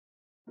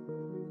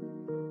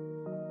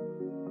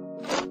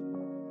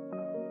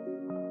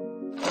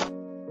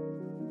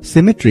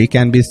Symmetry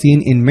can be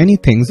seen in many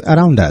things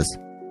around us.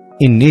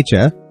 In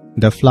nature,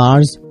 the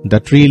flowers,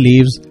 the tree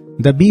leaves,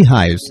 the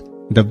beehives,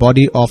 the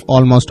body of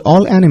almost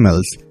all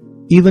animals,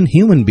 even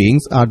human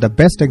beings are the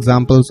best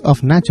examples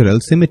of natural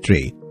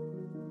symmetry.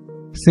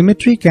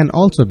 Symmetry can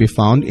also be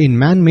found in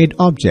man-made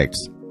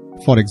objects,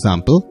 for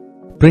example,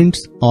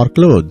 prints or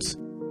clothes.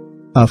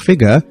 A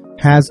figure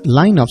has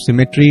line of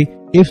symmetry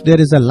if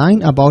there is a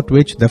line about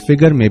which the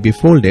figure may be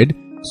folded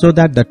so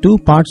that the two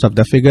parts of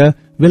the figure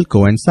will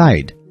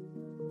coincide.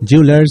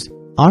 Jewelers,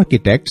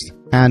 architects,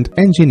 and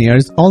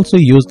engineers also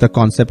use the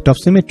concept of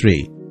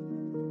symmetry.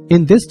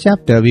 In this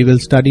chapter, we will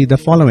study the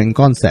following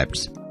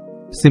concepts: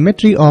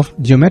 symmetry of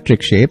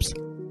geometric shapes,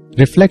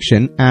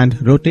 reflection and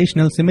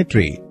rotational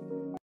symmetry.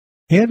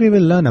 Here we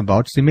will learn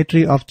about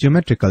symmetry of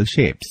geometrical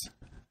shapes.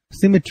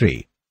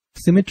 Symmetry.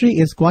 Symmetry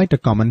is quite a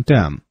common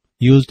term,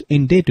 used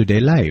in day-to-day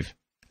life.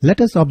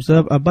 Let us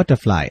observe a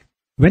butterfly.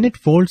 When it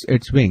folds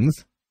its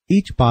wings,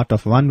 each part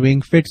of one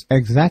wing fits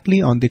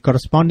exactly on the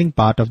corresponding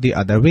part of the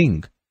other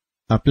wing.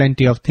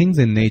 Plenty of things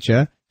in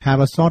nature have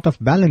a sort of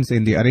balance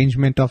in the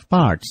arrangement of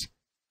parts.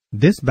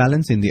 This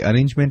balance in the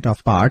arrangement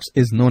of parts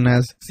is known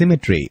as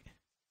symmetry.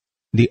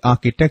 The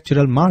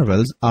architectural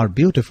marvels are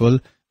beautiful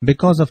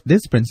because of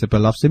this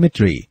principle of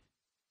symmetry.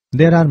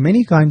 There are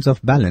many kinds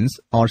of balance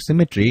or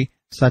symmetry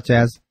such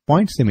as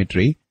point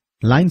symmetry,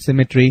 line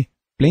symmetry,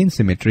 plane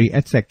symmetry,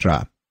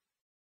 etc.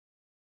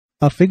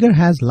 A figure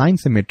has line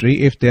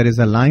symmetry if there is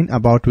a line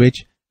about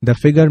which the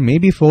figure may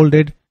be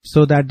folded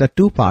so that the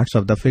two parts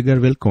of the figure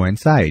will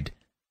coincide.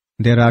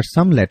 There are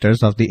some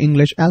letters of the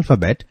English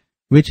alphabet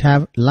which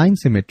have line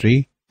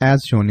symmetry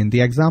as shown in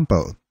the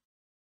example.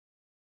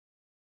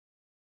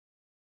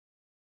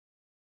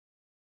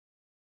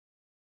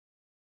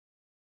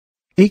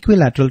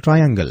 Equilateral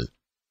triangle.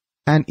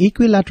 An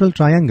equilateral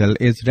triangle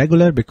is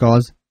regular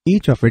because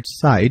each of its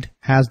sides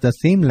has the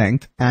same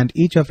length and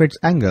each of its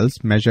angles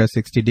measure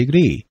 60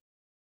 degrees.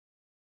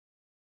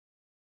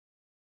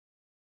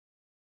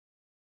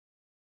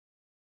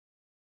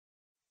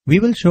 We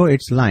will show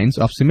its lines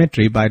of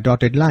symmetry by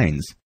dotted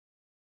lines.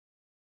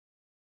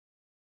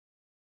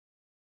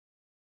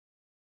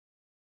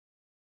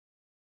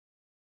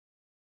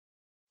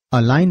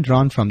 A line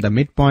drawn from the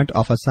midpoint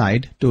of a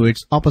side to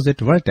its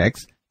opposite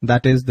vertex,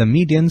 that is the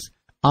medians,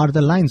 are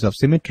the lines of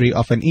symmetry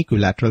of an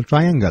equilateral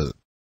triangle.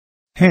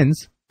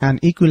 Hence, an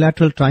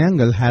equilateral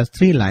triangle has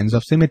three lines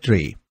of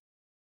symmetry.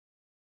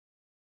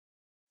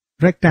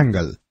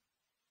 Rectangle.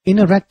 In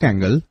a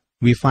rectangle,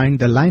 we find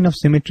the line of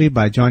symmetry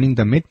by joining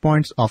the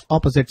midpoints of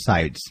opposite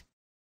sides.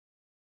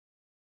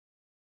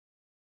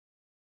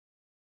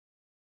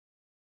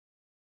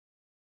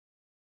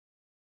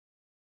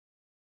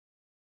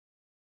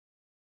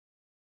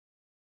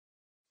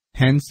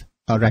 Hence,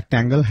 a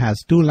rectangle has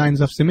two lines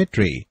of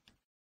symmetry.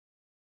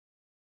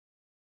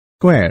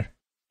 Square.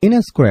 In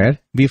a square,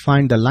 we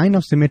find the line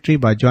of symmetry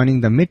by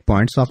joining the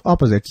midpoints of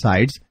opposite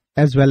sides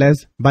as well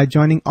as by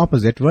joining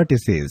opposite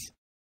vertices.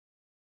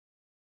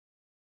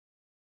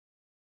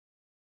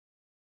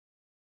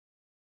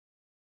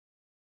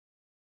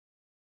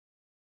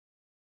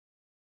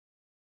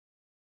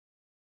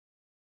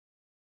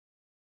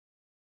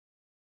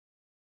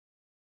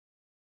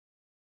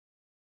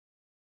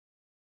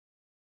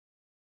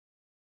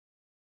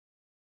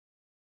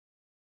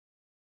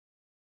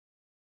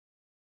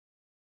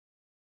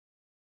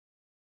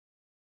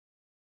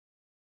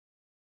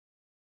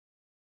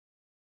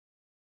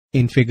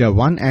 In figure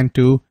 1 and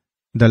 2,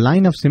 the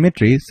line of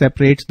symmetry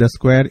separates the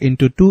square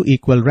into two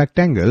equal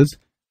rectangles,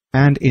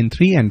 and in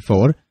 3 and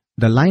 4,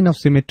 the line of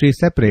symmetry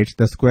separates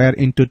the square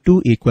into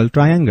two equal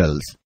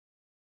triangles.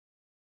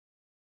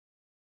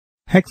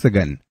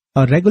 Hexagon.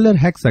 A regular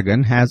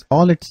hexagon has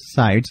all its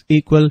sides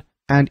equal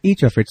and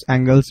each of its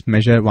angles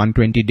measure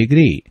 120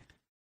 degrees.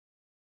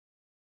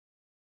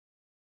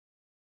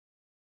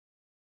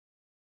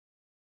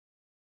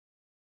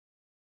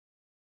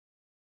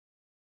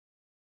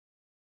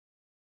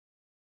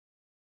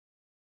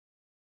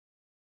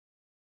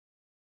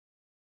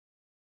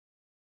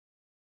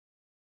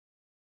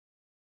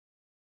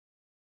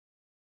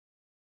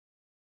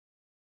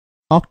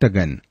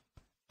 Octagon.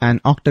 An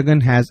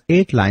octagon has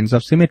 8 lines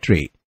of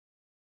symmetry.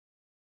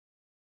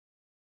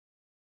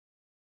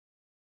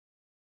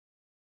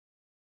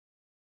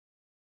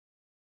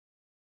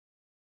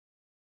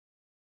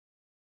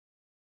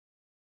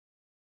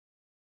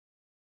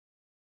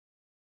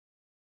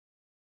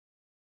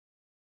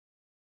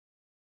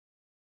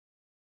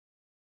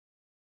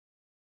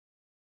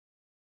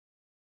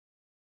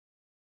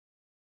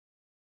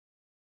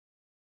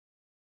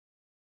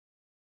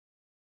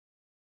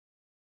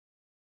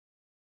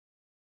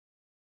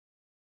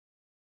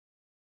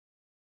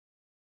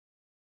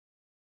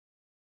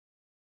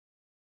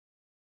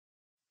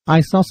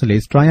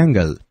 Isosceles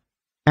triangle.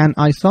 An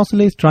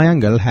isosceles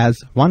triangle has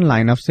one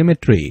line of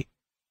symmetry.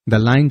 The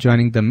line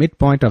joining the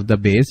midpoint of the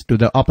base to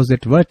the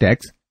opposite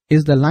vertex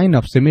is the line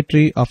of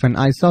symmetry of an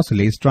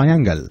isosceles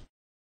triangle.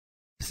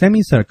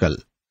 Semicircle.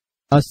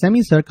 A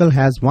semicircle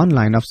has one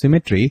line of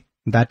symmetry,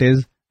 that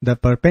is, the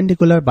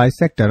perpendicular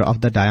bisector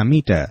of the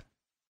diameter.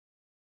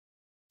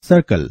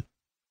 Circle.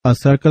 A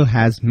circle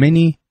has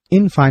many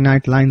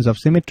infinite lines of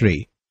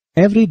symmetry.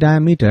 Every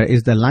diameter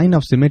is the line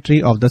of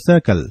symmetry of the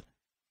circle.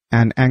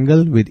 An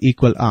angle with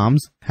equal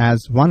arms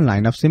has one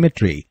line of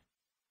symmetry.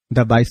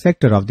 The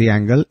bisector of the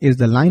angle is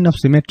the line of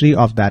symmetry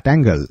of that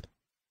angle.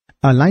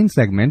 A line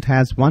segment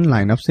has one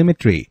line of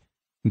symmetry.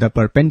 The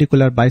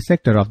perpendicular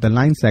bisector of the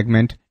line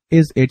segment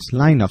is its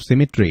line of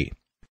symmetry.